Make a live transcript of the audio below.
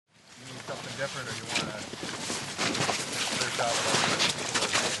something different, or you want to search out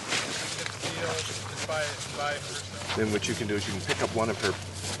then what you can do is you can pick up one of her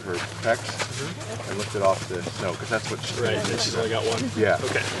pecks and lift it off the snow, because that's what she's right. Then she's only got one. Yeah.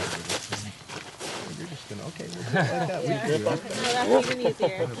 Okay. You're just gonna we'll do it like that. We grip up. That's even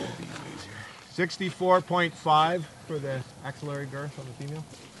easier. 64.5 for the axillary girth on the female.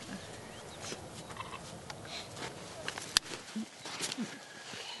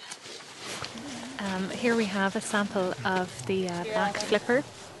 Here we have a sample of the back flipper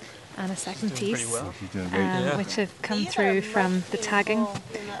and a second piece, Well. which have come through from the tagging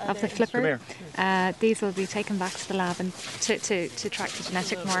of the flipper. These will be taken back to the lab and to track the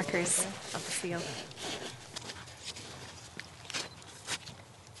genetic markers of the seal.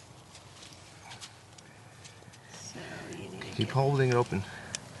 Keep holding it open.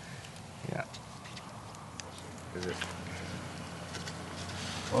 Yeah.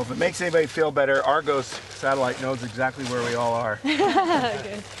 Well, if it makes anybody feel better, Argos satellite knows exactly where we all are.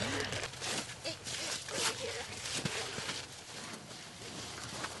 Good.